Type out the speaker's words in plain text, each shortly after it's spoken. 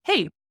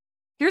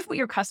here's what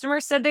your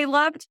customers said they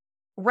loved.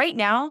 Right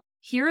now,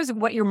 here's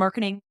what your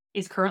marketing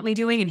is currently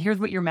doing, and here's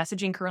what your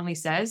messaging currently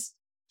says.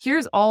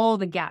 Here's all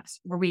the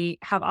gaps where we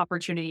have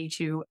opportunity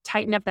to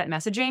tighten up that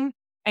messaging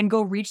and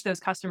go reach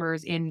those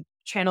customers in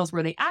channels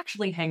where they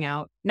actually hang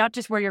out, not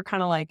just where you're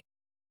kind of like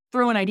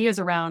throwing ideas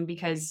around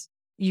because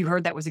you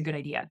heard that was a good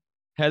idea.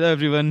 Hello,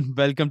 everyone.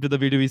 Welcome to the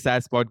B2B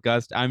SaaS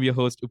podcast. I'm your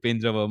host,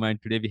 Upendra Verma,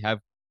 and today we have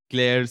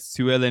Claire,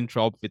 Sewell, and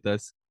Trop with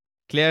us.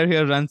 Claire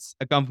here runs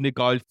a company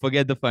called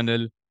Forget the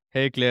Funnel.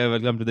 Hey, Claire,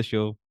 welcome to the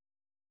show.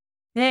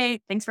 Hey,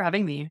 thanks for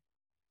having me.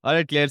 All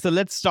right, Claire. So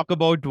let's talk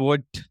about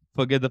what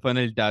Forget the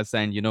Funnel does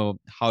and,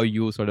 how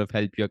you sort of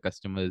help your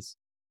customers.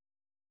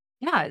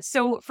 Yeah.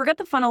 So Forget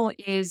the Funnel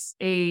is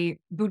a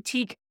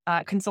boutique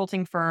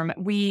consulting firm.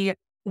 We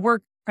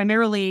work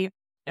primarily,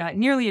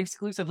 nearly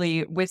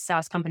exclusively with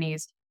SaaS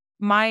companies.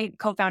 My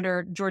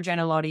co-founder,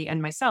 Georgiana Lottie,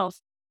 and myself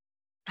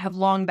have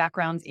long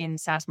backgrounds in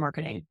SaaS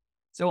marketing.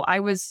 So I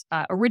was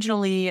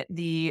originally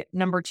the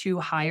number 2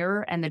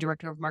 hire and the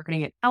director of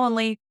marketing at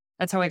Calendly.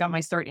 That's how I got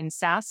my start in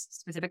SaaS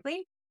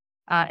specifically.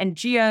 And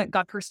Gia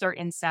got her start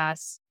in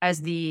SaaS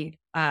as the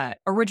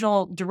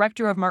original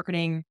director of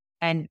marketing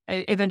and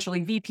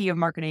eventually VP of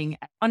marketing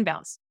at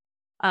Unbounce.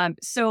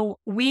 So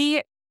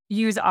we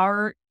use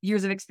our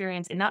years of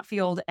experience in that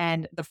field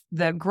and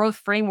the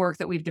growth framework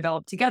that we've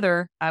developed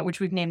together,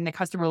 which we've named the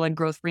Customer-Led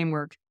Growth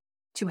Framework,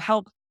 to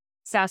help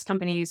SaaS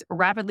companies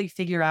rapidly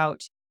figure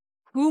out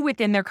who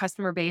within their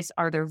customer base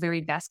are their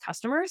very best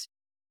customers.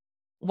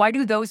 Why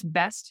do those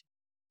best,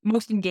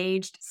 most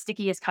engaged,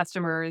 stickiest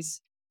customers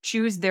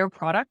choose their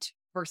product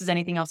versus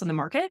anything else in the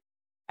market?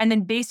 And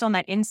then based on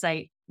that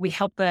insight, we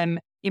help them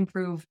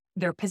improve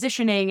their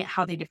positioning,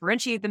 how they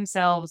differentiate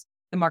themselves,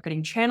 the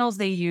marketing channels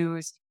they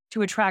use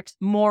to attract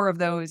more of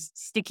those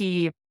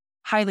sticky,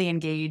 highly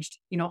engaged,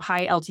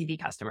 high LTV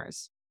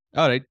customers.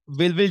 All right.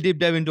 We'll deep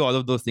dive into all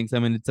of those things. I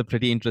mean, it's a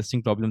pretty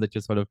interesting problem that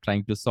you're sort of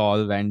trying to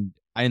solve. And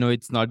I know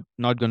it's not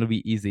going to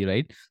be easy,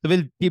 right? So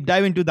we'll deep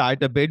dive into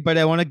that a bit, but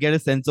I want to get a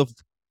sense of,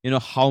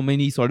 how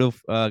many sort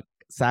of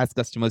SaaS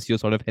customers you're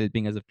sort of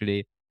helping as of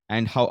today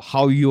and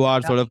how you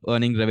are sort of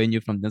earning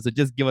revenue from them. So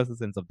just give us a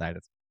sense of that.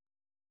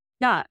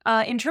 Yeah.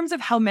 In terms of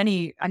how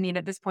many, I mean,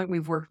 at this point,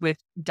 we've worked with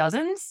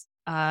dozens,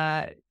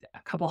 a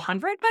couple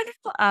hundred,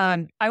 but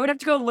I would have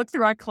to go look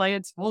through our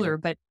clients folder.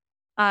 But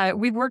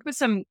we've worked with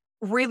some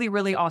really,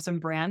 really awesome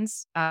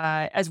brands,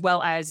 as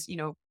well as,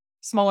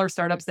 smaller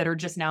startups that are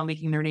just now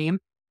making their name.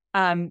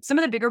 Some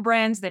of the bigger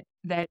brands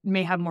that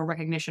may have more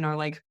recognition are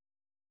like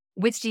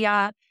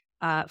Wistia,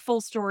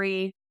 Full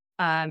Story,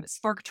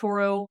 Spark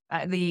Toro,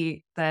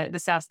 the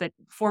SaaS that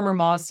former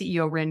Moz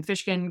CEO Rin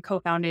Fishkin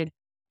co-founded,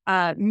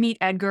 Meet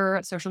Edgar,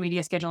 a social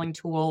media scheduling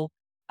tool.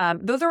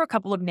 Those are a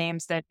couple of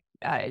names that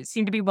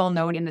seem to be well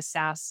known in the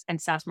SaaS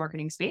and SaaS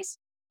marketing space.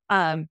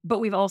 But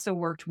we've also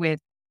worked with,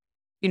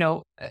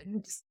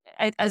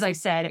 as I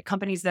said,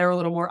 companies that are a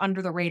little more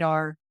under the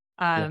radar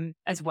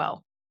as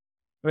well.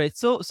 Right.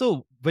 So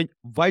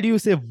why do you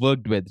say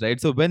worked with, right?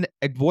 So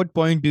at what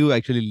point do you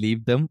actually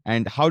leave them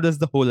and how does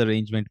the whole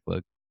arrangement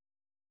work?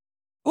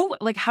 Oh,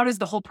 like how does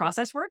the whole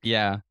process work?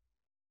 Yeah.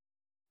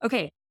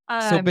 Okay.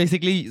 So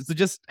basically,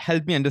 just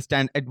help me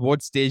understand at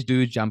what stage do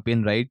you jump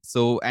in, right?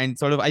 So, and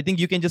sort of, I think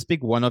you can just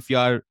pick one of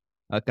your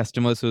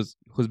customers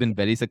who's been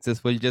very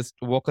successful. Just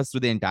walk us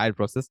through the entire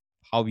process,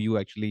 how you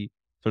actually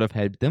sort of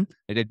help them.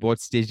 And at what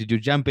stage did you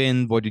jump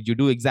in? What did you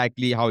do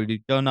exactly? How did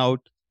it turn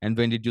out? And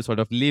when did you sort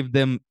of leave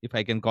them, if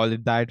I can call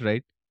it that,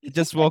 right?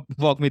 Just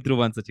walk me through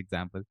one such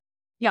example.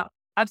 Yeah,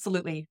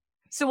 absolutely.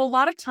 So a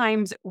lot of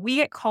times we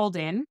get called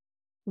in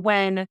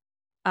when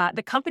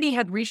the company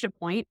had reached a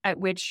point at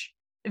which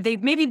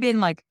they've maybe been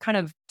like kind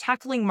of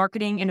tackling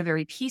marketing in a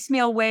very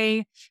piecemeal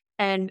way,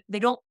 and they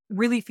don't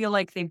really feel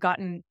like they've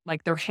gotten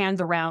like their hands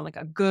around like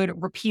a good,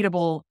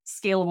 repeatable,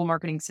 scalable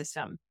marketing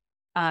system.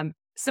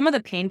 Some of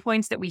the pain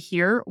points that we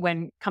hear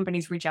when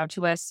companies reach out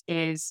to us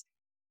is,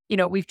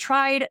 we've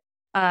tried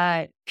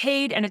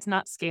paid and it's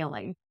not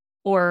scaling,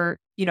 or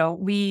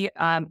we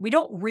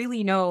don't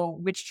really know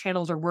which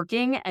channels are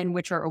working and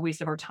which are a waste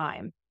of our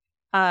time.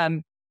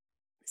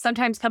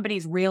 Sometimes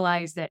companies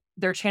realize that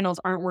their channels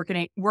aren't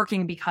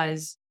working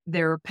because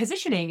their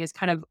positioning is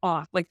kind of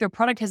off, like their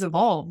product has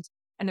evolved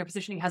and their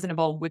positioning hasn't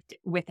evolved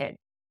with it.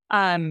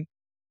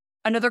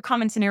 Another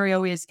common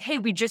scenario is, hey,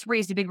 we just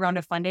raised a big round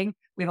of funding.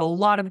 We have a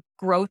lot of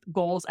growth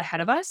goals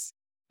ahead of us.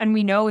 And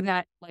we know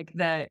that like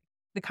the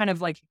kind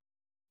of like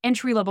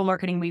entry-level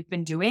marketing we've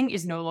been doing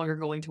is no longer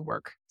going to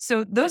work.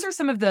 So those are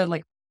some of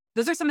the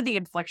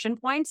inflection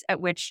points at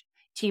which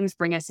teams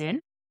bring us in.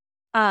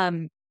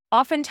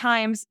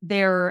 Oftentimes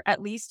they're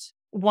at least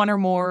 1 or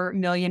more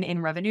million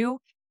in revenue,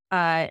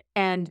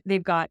 and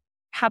they've got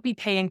happy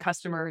paying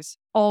customers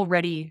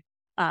already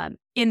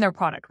in their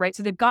product, right?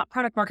 So they've got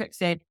product market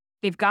fit,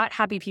 they've got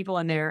happy people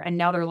in there, and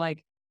now they're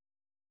like,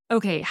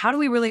 okay, how do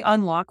we really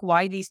unlock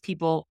why these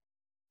people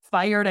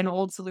fired an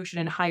old solution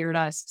and hired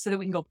us so that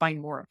we can go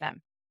find more of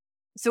them?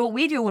 So what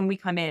we do when we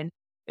come in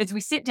is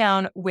we sit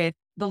down with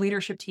the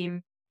leadership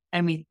team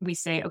and we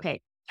say,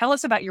 okay, tell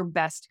us about your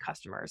best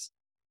customers.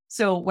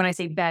 So when I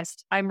say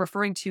best, I'm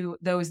referring to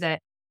those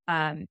that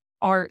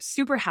are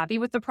super happy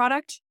with the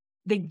product.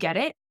 They get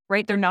it,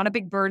 right? They're not a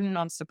big burden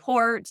on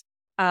support.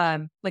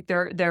 Like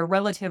they're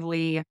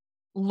relatively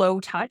low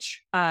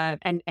touch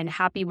and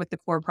happy with the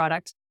core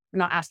product. They're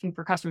not asking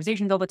for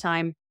customizations all the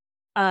time.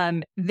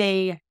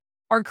 They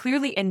are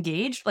clearly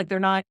engaged. Like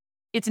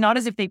it's not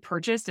as if they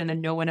purchased and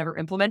then no one ever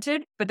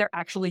implemented, but they're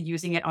actually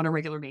using it on a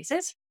regular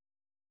basis.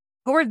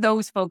 Who are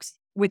those folks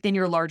within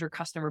your larger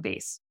customer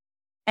base?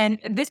 And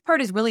this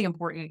part is really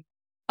important.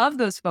 Of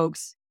those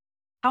folks,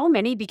 how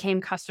many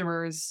became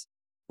customers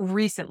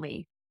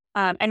recently?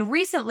 And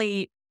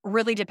recently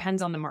really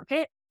depends on the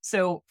market.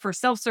 So for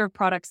self-serve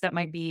products, that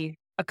might be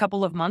a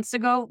couple of months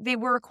ago they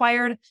were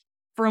acquired.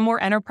 For a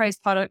more enterprise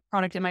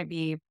product, it might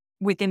be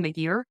within the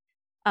year.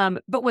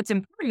 But what's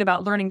important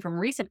about learning from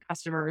recent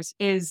customers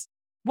is,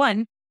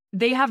 one,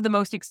 they have the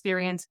most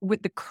experience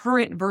with the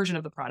current version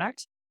of the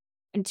product.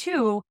 And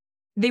two,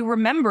 they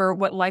remember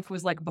what life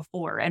was like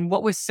before and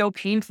what was so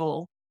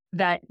painful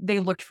that they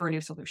looked for a new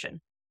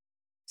solution.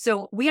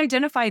 So we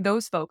identify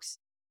those folks.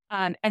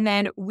 And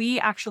then we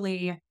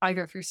actually,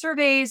 either through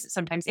surveys,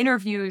 sometimes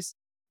interviews,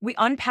 we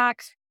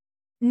unpack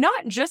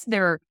not just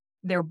their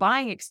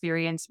buying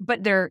experience,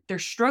 but their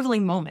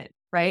struggling moment,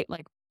 right?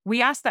 Like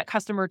we asked that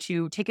customer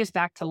to take us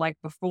back to life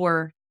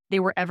before they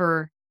were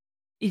ever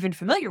even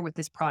familiar with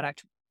this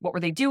product. What were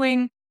they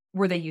doing?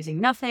 Were they using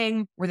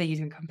nothing? Were they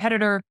using a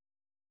competitor?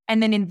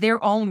 And then in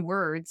their own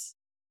words,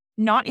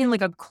 not in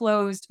like a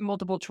closed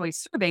multiple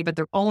choice survey, but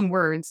their own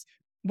words,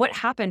 what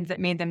happened that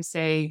made them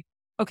say,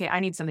 okay, I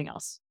need something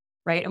else,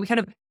 right? And we kind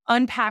of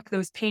unpack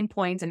those pain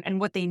points and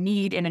what they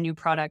need in a new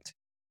product.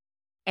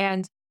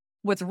 And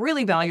what's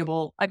really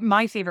valuable,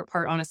 my favorite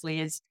part,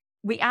 honestly, is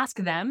we ask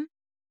them,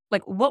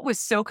 like, what was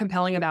so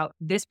compelling about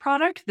this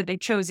product that they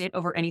chose it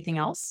over anything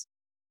else?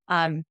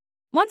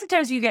 Lots of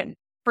times you get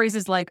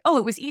phrases like, oh,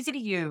 it was easy to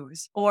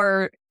use,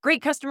 or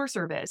great customer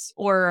service,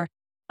 or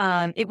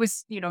it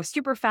was,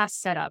 super fast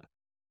setup.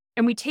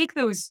 And we take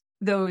those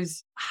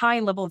high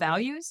level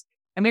values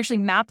and we actually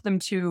map them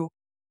to,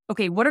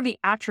 okay, what are the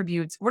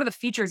attributes? What are the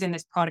features in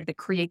this product that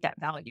create that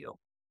value?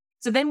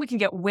 So then we can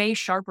get way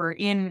sharper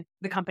in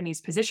the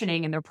company's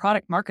positioning and their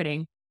product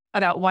marketing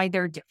about why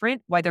they're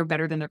different, why they're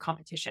better than their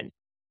competition.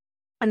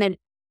 And then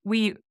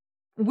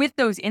with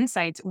those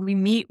insights, we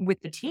meet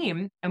with the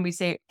team and we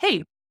say,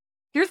 hey,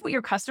 here's what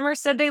your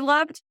customers said they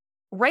loved.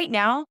 Right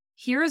now,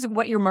 here's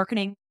what your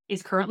marketing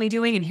is currently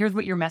doing, and here's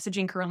what your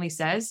messaging currently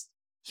says.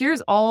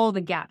 Here's all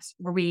the gaps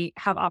where we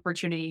have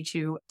opportunity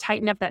to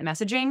tighten up that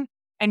messaging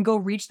and go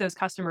reach those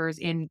customers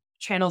in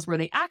channels where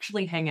they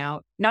actually hang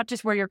out, not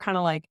just where you're kind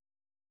of like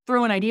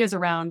throwing ideas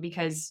around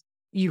because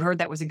you heard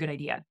that was a good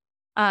idea.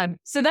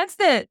 So that's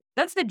the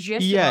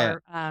gist of Yeah.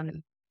 our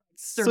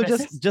So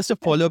services. just a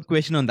follow-up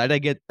question on that. I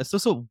get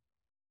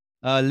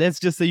let's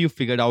just say you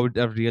figured out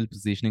a real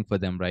positioning for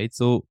them, right?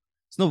 So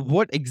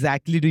what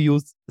exactly do you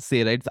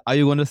say, right? Are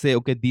you going to say,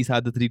 okay, these are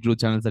the three growth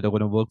channels that are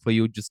going to work for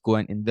you, just go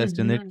and invest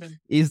in it?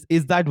 Mhm.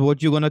 Is that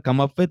what you're going to come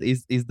up with?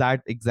 Is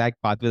that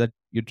exact pathway that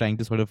you're trying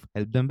to sort of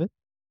help them with?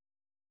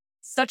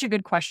 Such a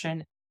good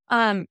question.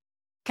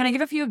 Can I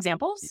give a few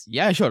examples?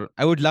 Yeah, sure.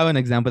 I would love an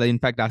example. I in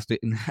fact asked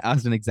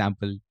an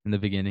example in the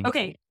beginning.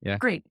 Okay, Yeah.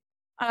 great.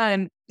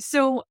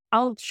 So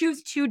I'll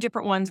choose two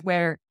different ones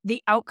where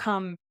the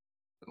outcome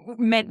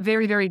meant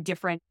very, very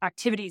different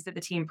activities that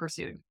the team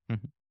pursued.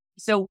 Mhm.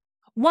 So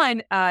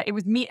one, it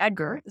was Meet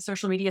Edgar, the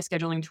social media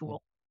scheduling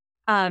tool.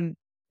 Um,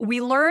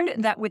 we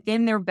learned that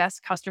within their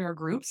best customer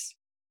groups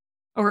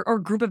or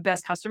group of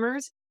best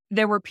customers,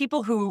 there were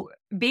people who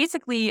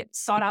basically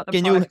sought out the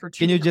product for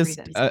two Can you different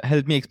just reasons.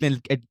 help me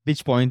explain at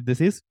which point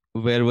this is?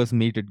 Where was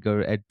Meet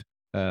Edgar at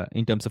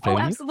in terms of Oh,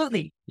 revenue?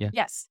 absolutely. Yeah.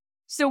 Yes.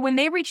 So when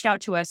they reached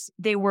out to us,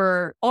 they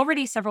were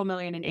already several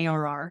million in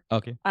ARR.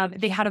 Okay.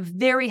 They had a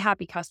very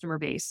happy customer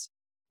base,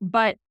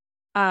 but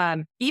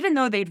even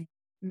though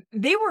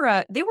they were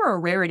a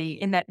rarity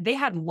in that they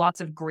had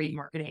lots of great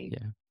marketing,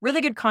 Yeah.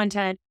 really good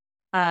content,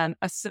 a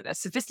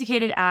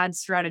sophisticated ad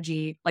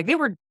strategy. Like they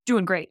were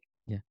doing great,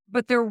 Yeah.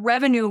 but their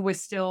revenue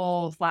was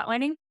still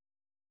flatlining.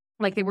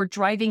 Like they were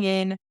driving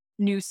in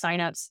new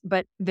signups,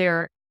 but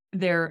their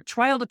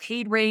trial to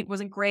paid rate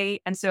wasn't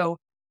great, and so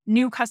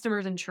new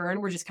customers in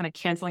churn were just kind of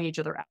canceling each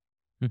other out.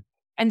 Hmm.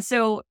 And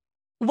so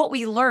what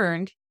we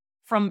learned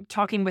from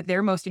talking with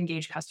their most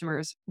engaged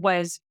customers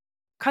was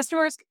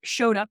customers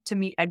showed up to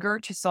Meet Edgar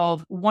to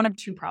solve one of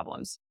two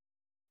problems.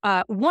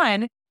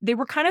 One, they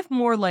were kind of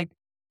more like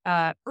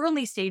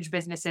early stage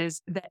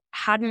businesses that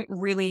hadn't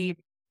really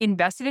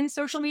invested in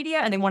social media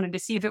and they wanted to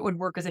see if it would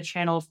work as a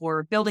channel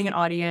for building an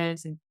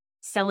audience and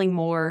selling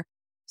more.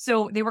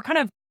 So they were kind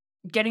of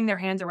getting their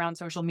hands around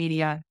social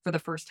media for the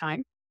first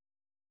time.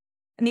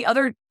 And the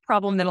other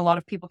problem that a lot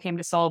of people came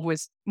to solve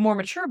was more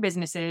mature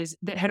businesses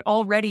that had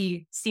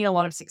already seen a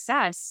lot of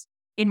success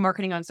in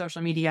marketing on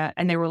social media.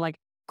 And they were like,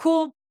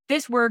 cool,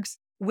 this works.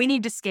 We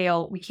need to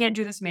scale. We can't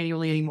do this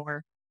manually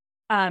anymore.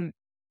 And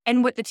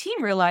what the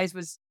team realized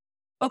was,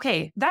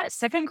 okay, that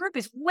second group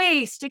is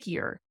way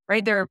stickier,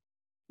 right?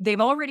 they've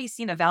already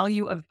seen a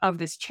value of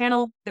this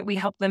channel that we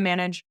help them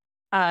manage.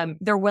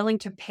 They're willing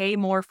to pay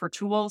more for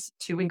tools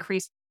to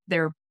increase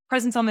their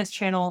presence on this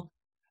channel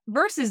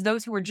versus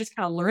those who are just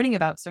kind of learning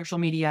about social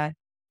media.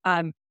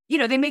 They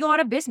make a lot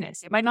of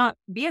business. It might not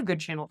be a good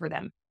channel for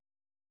them.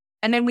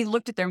 And then we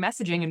looked at their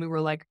messaging and we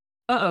were like,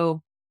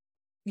 uh-oh,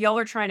 y'all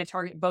are trying to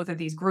target both of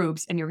these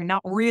groups and you're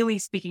not really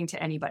speaking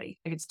to anybody.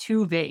 Like it's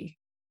too vague.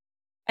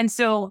 And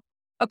so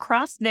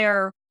across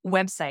their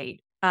website,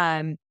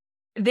 because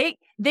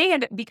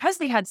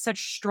they had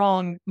such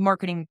strong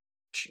marketing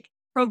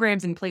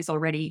programs in place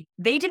already,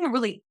 they didn't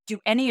really do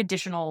any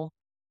additional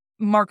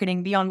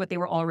marketing beyond what they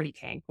were already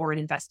paying for and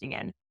investing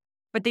in.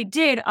 But they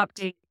did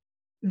update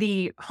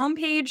the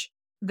homepage,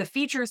 the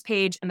features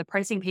page, and the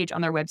pricing page on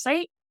their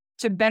website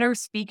to better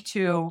speak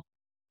to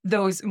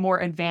those more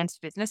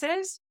advanced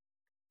businesses.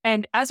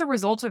 And as a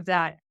result of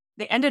that,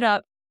 they ended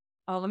up,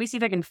 let me see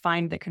if I can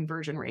find the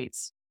conversion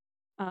rates.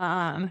 What's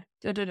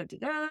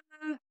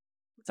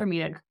our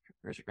median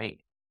conversion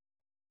rate?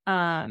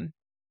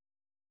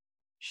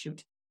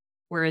 Shoot,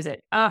 where is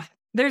it?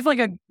 There's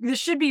this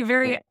should be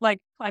very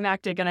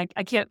climactic and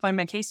I can't find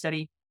my case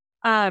study.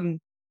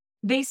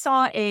 They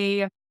saw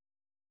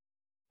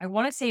I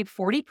want to say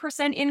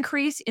 40%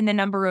 increase in the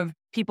number of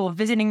people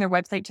visiting their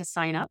website to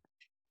sign up.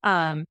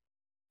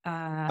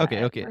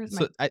 Okay.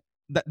 So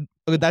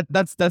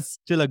that's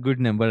still a good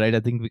number, right? I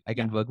think I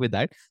can work with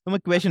that. So my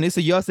question is,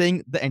 so you're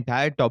saying the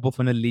entire top of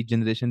funnel lead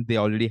generation, they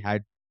already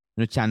had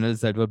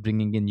channels that were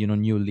bringing in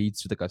new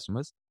leads to the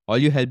customers. All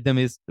you help them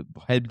with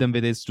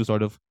is to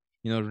sort of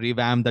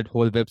revamp that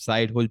whole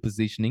website, whole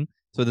positioning,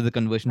 so that the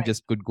conversion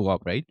just could go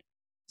up, right?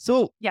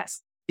 So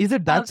yes, is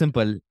it that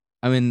simple?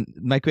 I mean,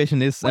 my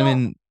question is,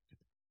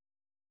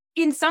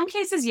 in some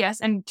cases,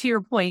 yes. And to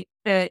your point,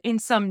 in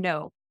some,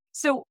 no.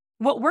 So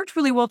what worked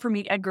really well for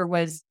Meet Edgar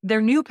was their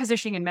new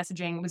positioning and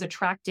messaging was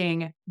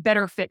attracting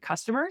better fit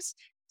customers.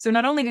 So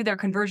not only did their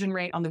conversion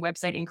rate on the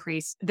website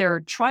increase,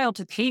 their trial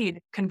to paid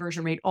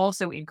conversion rate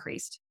also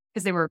increased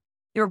because they were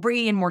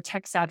bringing in more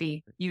tech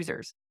savvy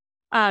users.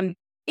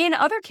 In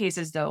other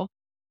cases, though,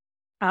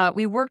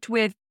 we worked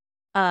with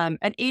an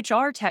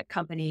HR tech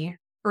company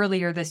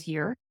earlier this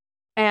year,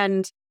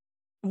 and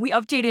we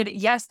updated,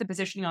 yes, the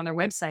positioning on their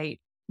website,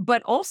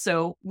 but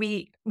also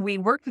we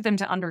worked with them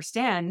to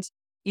understand,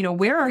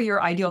 where are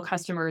your ideal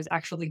customers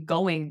actually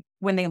going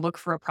when they look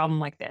for a problem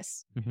like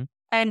this? Mm-hmm.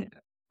 And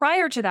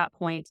prior to that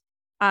point,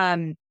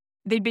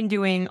 they'd been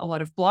doing a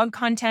lot of blog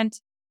content.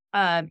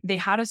 They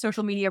had a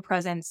social media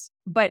presence,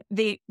 but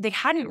they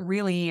hadn't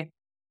really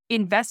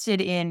invested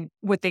in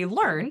what they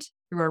learned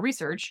through our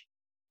research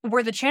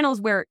were the channels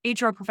where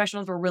HR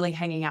professionals were really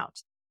hanging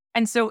out.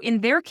 And so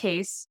in their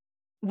case,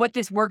 what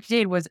this work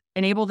did was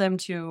enable them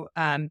to,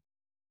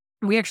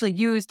 we actually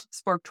used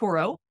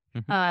SparkToro,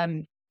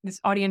 this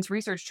audience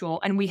research tool,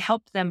 and we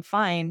helped them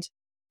find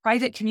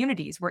private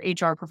communities where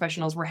HR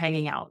professionals were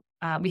hanging out.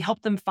 We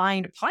helped them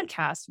find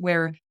podcasts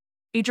where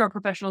HR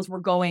professionals were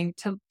going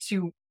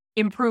to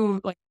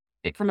improve,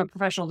 from a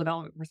professional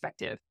development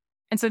perspective.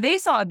 And so they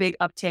saw a big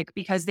uptick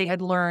because they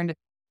had learned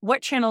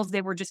what channels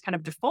they were just kind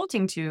of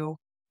defaulting to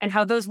and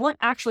how those weren't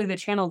actually the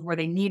channels where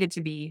they needed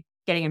to be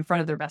getting in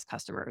front of their best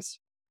customers.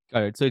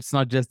 Got it. So it's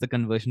not just the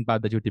conversion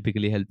part that you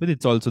typically help with,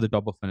 it's also the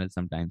top of funnel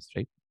sometimes,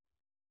 right?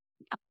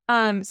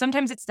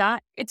 Sometimes it's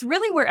that. It's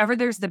really wherever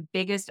there's the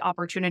biggest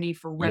opportunity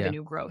for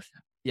revenue growth.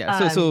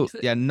 Yeah. So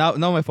now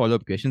my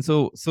follow-up question.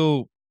 So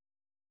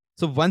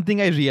one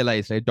thing I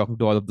realized, right, talking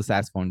to all of the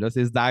SaaS founders,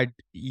 is that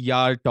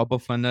your top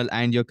of funnel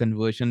and your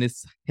conversion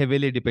is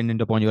heavily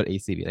dependent upon your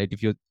ACV, right?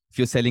 If you're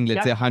selling,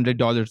 let's say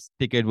 $100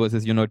 ticket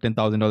versus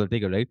 $10,000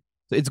 ticket, right?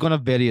 So it's gonna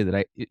vary,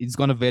 right? It's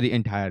gonna vary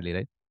entirely,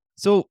 right?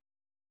 So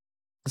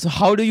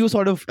how do you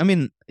sort of? I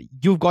mean,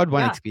 you've got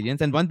one experience,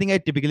 and one thing I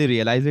typically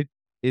realize it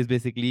is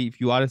basically if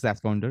you are a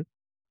SaaS founder,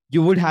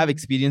 you would have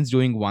experience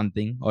doing one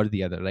thing or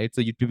the other, right?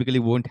 So you typically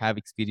won't have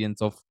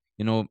experience of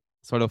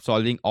sort of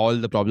solving all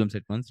the problems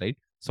at once, right?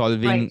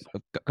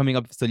 Coming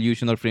up with a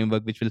solution or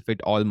framework which will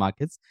fit all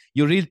markets.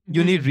 You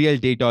need real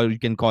data, or you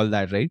can call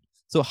that, right?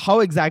 So how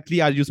exactly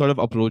are you sort of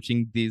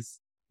approaching these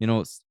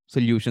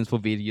solutions for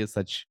various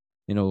such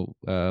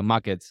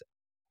markets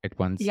at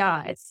once?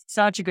 Yeah, it's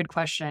such a good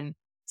question.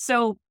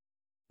 So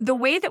the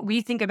way that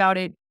we think about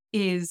it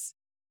is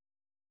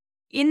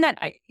in that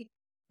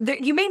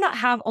you may not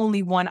have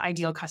only one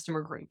ideal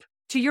customer group.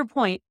 To your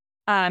point,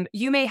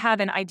 you may have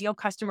an ideal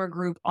customer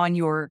group on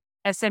your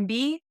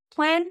SMB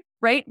plan,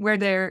 right? Where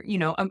they're,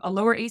 a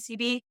lower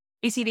ACV,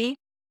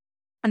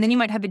 and then you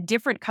might have a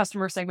different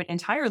customer segment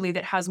entirely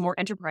that has more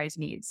enterprise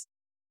needs.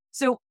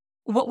 So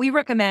what we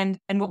recommend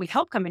and what we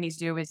help companies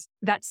do is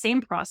that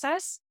same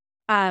process,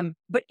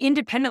 but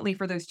independently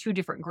for those two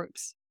different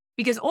groups.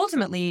 Because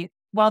ultimately,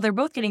 while they're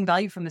both getting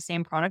value from the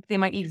same product, they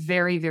might need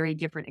very, very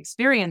different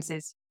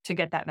experiences to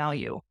get that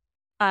value.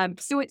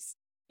 So it's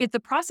a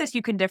process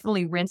you can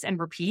definitely rinse and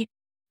repeat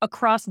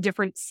across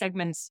different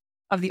segments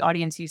of the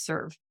audience you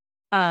serve.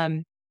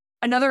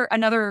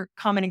 Another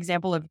common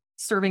example of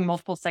serving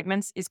multiple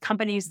segments is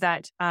companies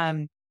that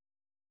have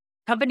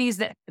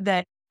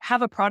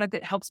a product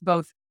that helps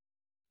both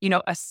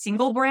a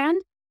single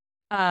brand.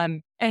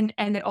 And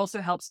it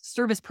also helps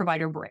service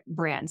provider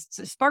brands.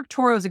 So Spark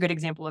Toro is a good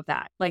example of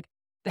that. Like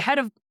the head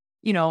of,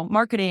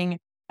 marketing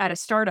at a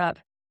startup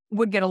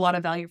would get a lot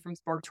of value from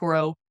Spark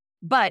Toro,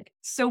 but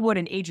so would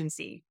an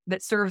agency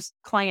that serves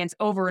clients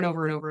over and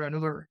over and over and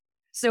over.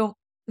 So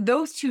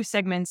those two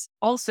segments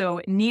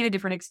also need a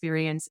different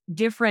experience.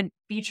 Different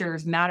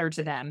features matter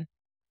to them.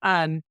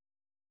 Um,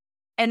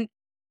 and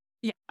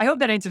yeah, I hope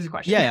that answers the Yeah,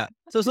 question. yeah.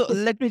 So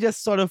let me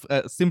just sort of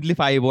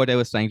simplify what I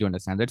was trying to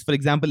understand. Let's, for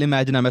example,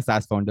 imagine I'm a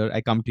SaaS founder.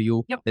 I come to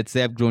you. Yep. Let's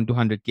say I've grown to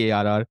 100K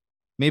ARR.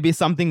 Maybe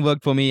something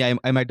worked for me.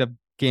 I might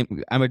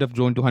have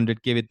grown to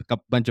 100K with a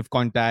bunch of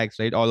contacts,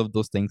 right? All of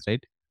those things,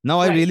 right? Now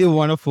I Right. really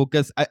want to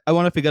focus. I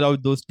want to figure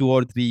out those two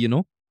or three,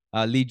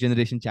 lead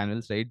generation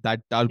channels, right?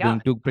 That are Yeah.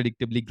 going to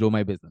predictably grow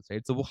my business,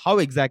 right? So how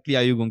exactly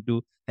are you going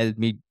to help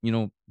me,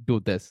 do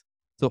this?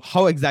 So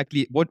how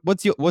exactly,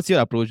 what's your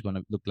approach going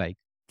to look like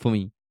for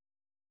me?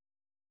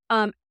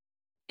 Um,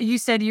 you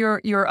said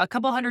you're a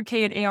couple hundred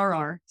K at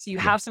ARR, so you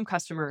Yeah. have some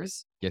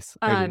customers. Yes,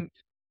 I do. Um,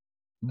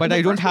 But the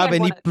I don't first thing have I'd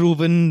any want to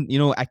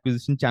proven,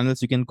 acquisition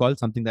channels you can call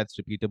something that's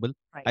repeatable.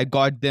 right, I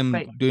got them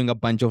right, doing a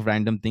bunch of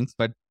random things,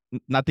 but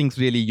nothing's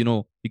really,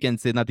 you can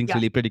say nothing's yeah,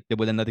 really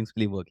predictable and nothing's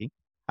really working.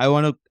 I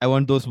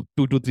want those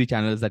 2 to 3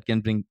 channels that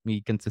can bring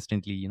me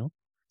consistently.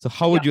 So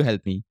how yeah. would you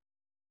help me?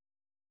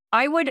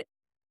 I would.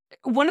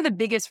 One of the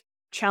biggest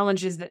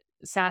challenges that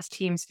SaaS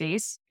teams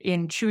face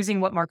in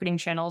choosing what marketing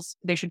channels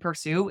they should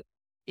pursue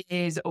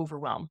is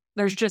overwhelm.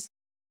 There's just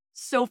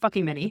so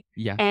fucking many,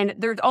 Yeah, and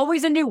there's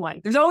always a new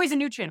one. There's always a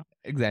new channel.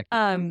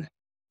 exactly.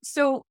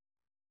 So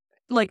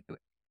like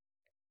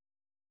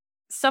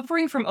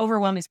suffering from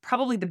overwhelm is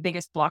probably the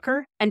biggest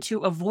blocker, and to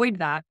avoid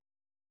that,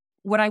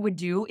 what I would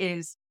do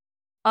is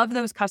of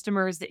those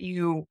customers that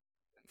you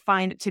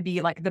find to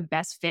be like the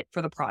best fit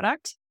for the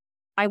product,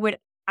 I would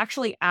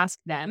actually ask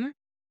them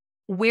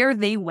where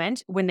they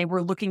went when they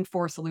were looking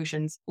for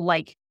solutions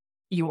like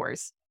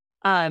yours.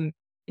 Um,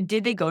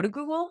 did they go to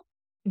Google?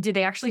 Did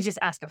they actually just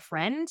ask a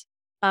friend?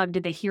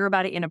 Did they hear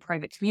about it in a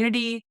private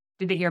community?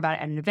 Did they hear about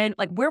it at an event?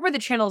 Like, where were the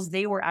channels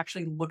they were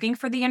actually looking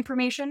for the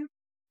information?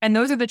 And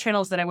those are the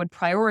channels that I would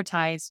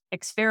prioritize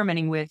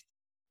experimenting with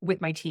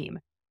my team.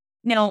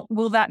 Now,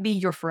 will that be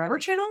your forever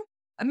channel?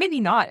 Maybe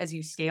not as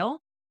you scale,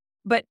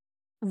 but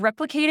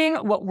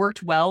replicating what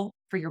worked well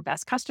for your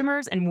best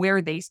customers and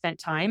where they spent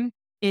time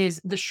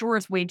is the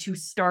surest way to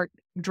start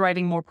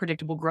driving more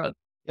predictable growth.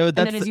 And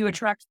then That's as you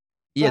attract,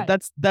 go Yeah,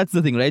 ahead. that's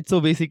the thing, right?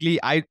 So basically,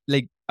 I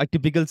like a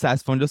typical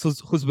SaaS founder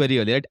who's very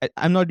early. Right?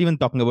 I'm not even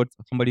talking about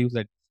somebody who's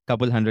at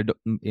couple hundred,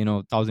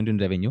 thousand in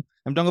revenue.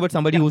 I'm talking about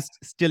somebody Yeah, who's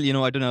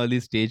still, at an early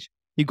stage.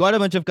 He got a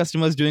bunch of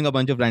customers doing a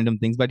bunch of random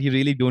things, but he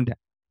really don't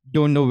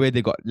know where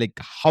they got, like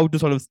how to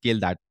sort of scale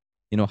that.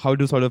 How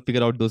to sort of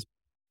figure out those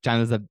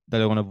channels that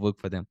are gonna work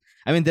for them.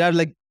 I mean, there are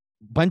like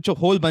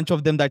whole bunch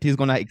of them that he's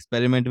gonna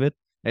experiment with,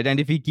 right? And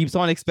if he keeps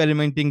on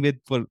experimenting with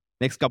for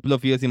next couple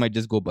of years, he might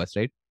just go bust,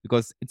 right?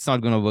 Because it's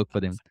not going to work for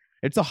them.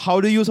 And so how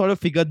do you sort of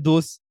figure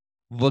those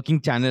working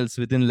channels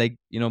within like,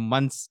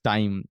 months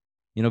time,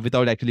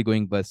 without actually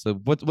going bust? So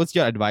what's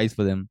your advice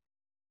for them?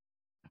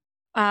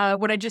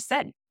 what I just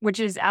said, which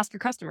is ask your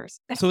customers.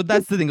 So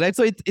that's the thing, right?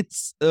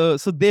 So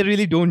so they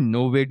really don't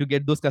know where to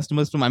get those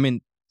customers from. I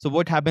mean, so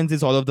what happens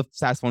is all of the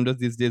SaaS founders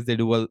these days, they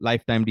do a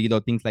lifetime deal or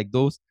things like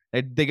those,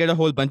 right? They get a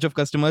whole bunch of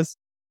customers.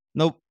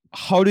 Now,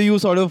 how do you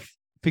sort of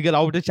figure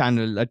out a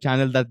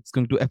channel that's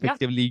going to Yeah,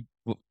 effectively,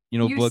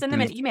 you work send them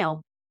an these?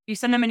 email. You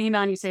send them an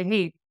email and you say,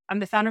 "Hey, I'm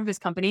the founder of this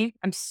company.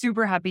 I'm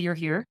super happy you're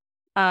here.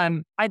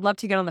 I'd love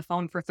to get on the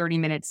phone for 30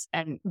 minutes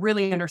and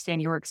really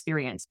understand your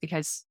experience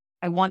because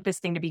I want this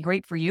thing to be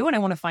great for you and I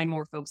want to find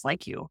more folks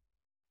like you."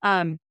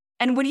 Um,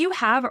 and when you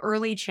have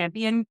early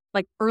champion,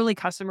 like early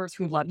customers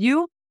who love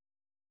you,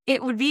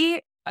 it would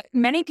be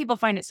many people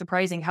find it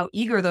surprising how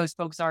eager those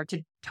folks are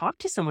to talk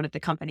to someone at the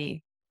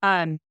company.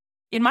 Um,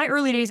 in my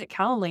early days at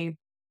Calendly,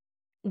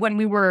 when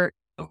we were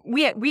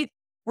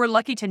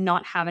lucky to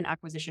not have an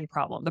acquisition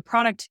problem. The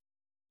product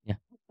Yeah.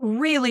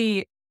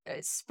 really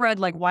spread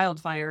like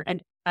wildfire,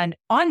 and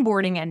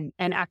onboarding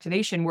and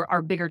activation were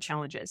our bigger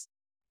challenges.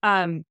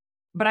 Um,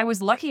 but I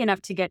was lucky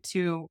enough to get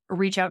to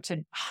reach out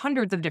to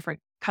hundreds of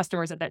different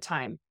customers at that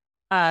time,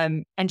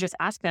 and just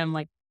ask them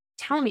like,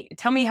 tell me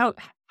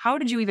how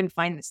did you even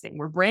find this thing?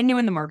 We're brand new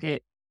in the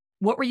market.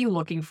 What were you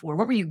looking for?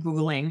 What were you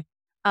Googling?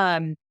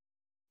 Um,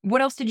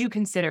 what else did you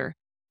consider?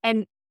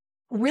 And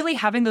really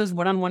having those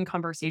one-on-one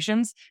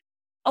conversations.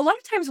 A lot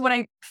of times what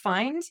I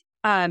find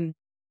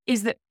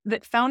is that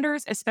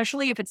founders,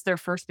 especially if it's their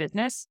first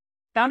business,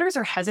 founders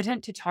are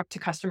hesitant to talk to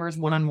customers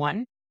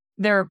one-on-one.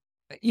 They're,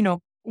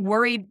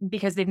 worried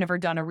because they've never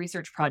done a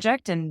research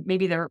project and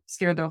maybe they're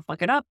scared they'll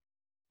fuck it up.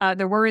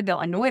 They're worried they'll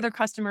annoy their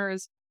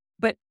customers.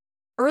 But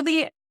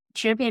early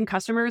champion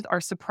customers are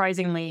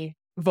surprisingly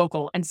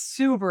vocal and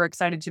super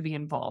excited to be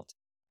involved.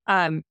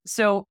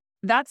 So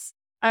that's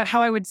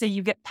how I would say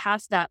you get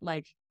past that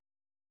like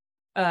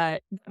uh,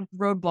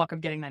 roadblock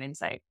of getting that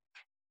insight.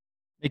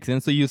 Makes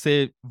sense. So you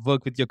say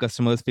work with your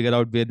customers, figure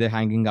out where they're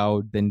hanging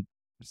out, then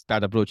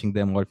start approaching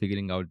them or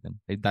figuring out them.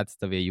 Right? That's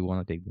the way you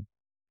want to take them.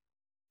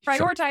 Sure.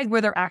 Prioritize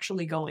where they're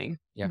actually going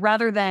Yeah.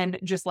 rather than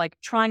just like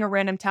trying a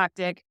random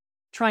tactic,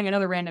 trying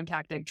another random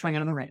tactic, trying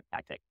another random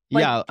tactic.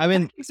 Like Yeah, I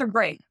mean, tactics are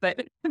great, but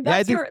yeah, I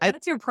that's think your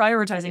that's your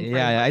prioritizing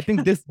yeah, I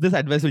framework. think this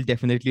advice will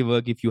definitely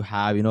work if you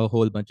have, a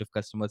whole bunch of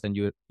customers and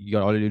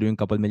you're already doing a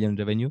couple million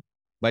revenue.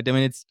 But I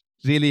mean, it's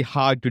really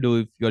hard to do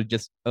if you're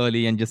just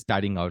early and just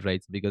starting out,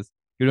 right? Because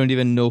you don't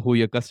even know who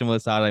your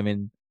customers are. I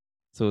mean,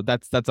 so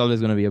that's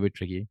always going to be a bit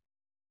tricky.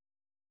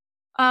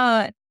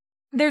 Uh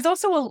there's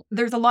also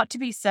there's a lot to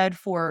be said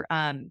for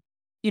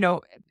you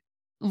know,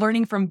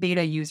 learning from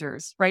beta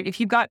users, right? If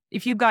you've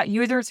got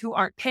users who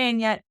aren't paying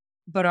yet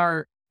but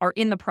are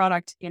in the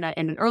product in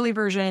an early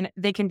version,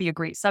 they can be a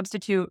great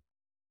substitute.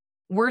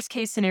 Worst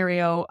case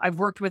scenario, I've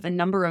worked with a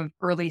number of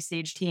early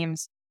stage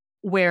teams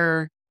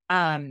where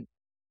um,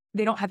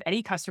 they don't have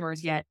any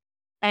customers yet,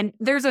 and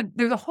there's a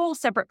whole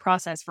separate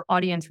process for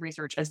audience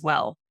research as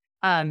well.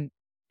 Um,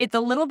 it's a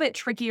little bit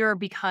trickier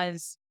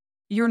because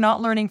you're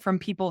not learning from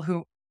people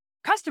who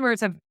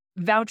customers have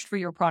vouched for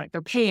your product;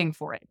 they're paying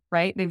for it,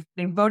 right? They've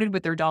voted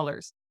with their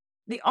dollars.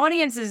 The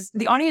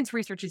audience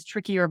research is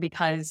trickier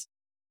because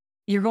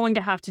you're going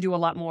to have to do a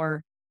lot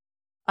more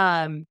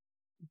um,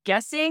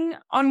 guessing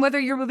on whether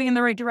you're moving in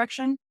the right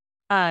direction.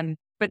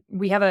 But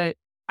we have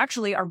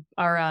actually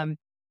our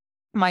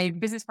my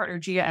business partner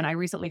Gia and I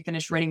recently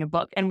finished writing a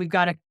book, and we've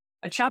got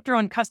a chapter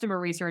on customer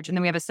research, and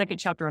then we have a second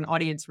chapter on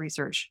audience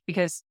research.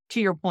 Because to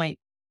your point,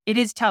 it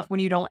is tough when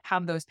you don't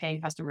have those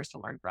paying customers to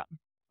learn from.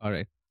 All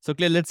right. So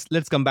Claire,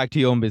 let's come back to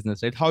your own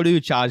business, right? How do you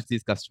charge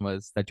these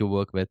customers that you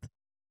work with?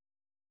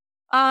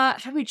 How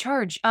do we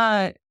charge?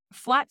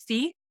 Flat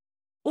fee,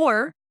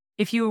 or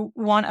if you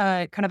want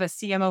a kind of a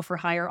CMO for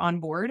hire on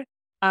board,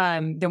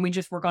 then we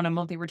just work on a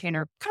monthly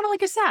retainer, kind of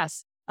like a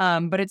SaaS.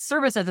 But it's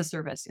service as a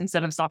service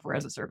instead of software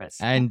as a service.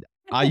 And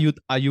are you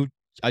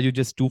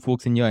just two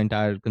folks in your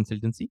entire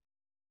consultancy?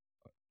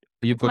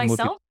 You've got more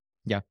people. Myself,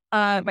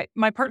 Yeah.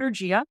 my partner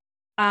Gia.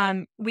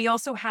 We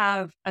also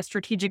have a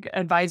strategic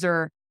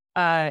advisor.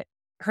 Uh,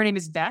 Her name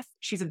is Beth.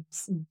 She's a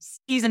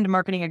seasoned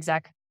marketing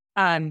exec.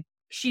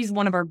 She's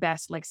one of our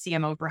best like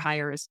CMO for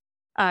hires.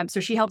 So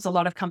she helps a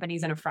lot of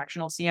companies in a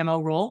fractional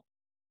CMO role.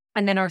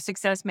 And then our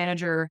success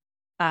manager,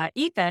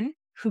 Ethan,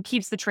 who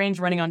keeps the trains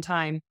running on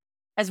time,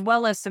 as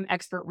well as some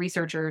expert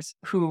researchers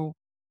who,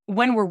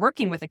 when we're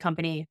working with a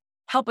company,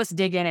 help us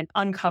dig in and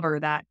uncover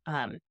that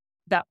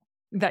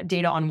that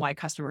data on why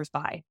customers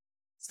buy.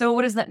 So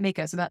what does that make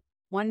us? About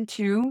one,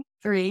 two,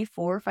 three,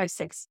 four, five,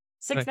 six,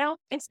 six Right. now?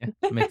 It's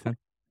Yeah. Makes sense.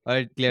 All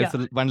right, Claire. yeah.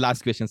 So one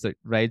last question, so,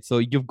 right? So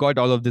you've got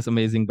all of this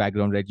amazing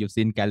background, right? You've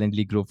seen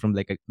Calendly grow from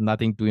like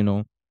nothing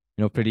to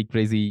pretty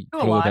crazy Do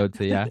a growth, I lot. would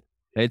say. Yeah.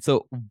 Right.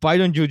 So why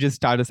don't you just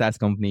start a SaaS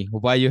company?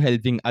 Why are you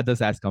helping other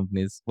SaaS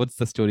companies? What's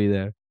the story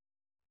there?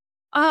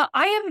 I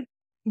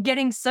am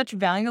getting such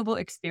valuable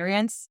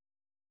experience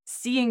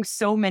seeing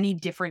so many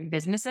different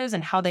businesses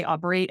and how they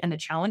operate and the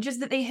challenges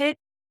that they hit.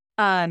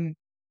 Um,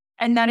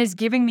 and that is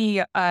giving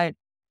me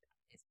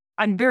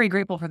I'm very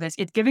grateful for this.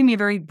 It's giving me a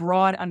very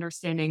broad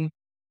understanding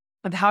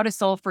of how to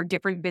solve for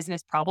different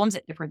business problems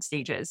at different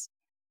stages.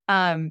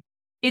 Um,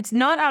 it's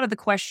not out of the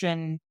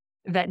question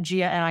that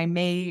Gia and I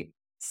may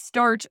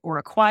start or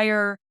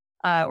acquire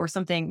or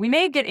something. We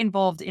may get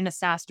involved in a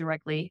SaaS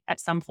directly at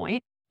some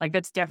point. Like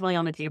that's definitely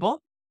on the table.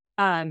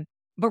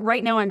 But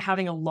right now, I'm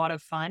having a lot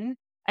of fun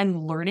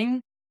and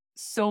learning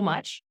so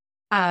much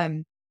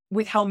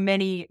with how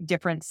many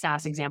different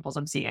SaaS examples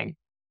I'm seeing.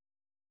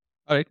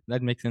 All right,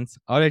 that makes sense.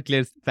 All right,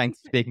 Claire. Thanks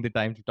for taking the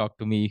time to talk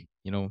to me.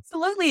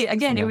 Absolutely.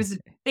 Again, it Yeah. was,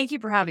 thank you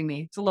for having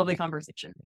me. It's a lovely conversation.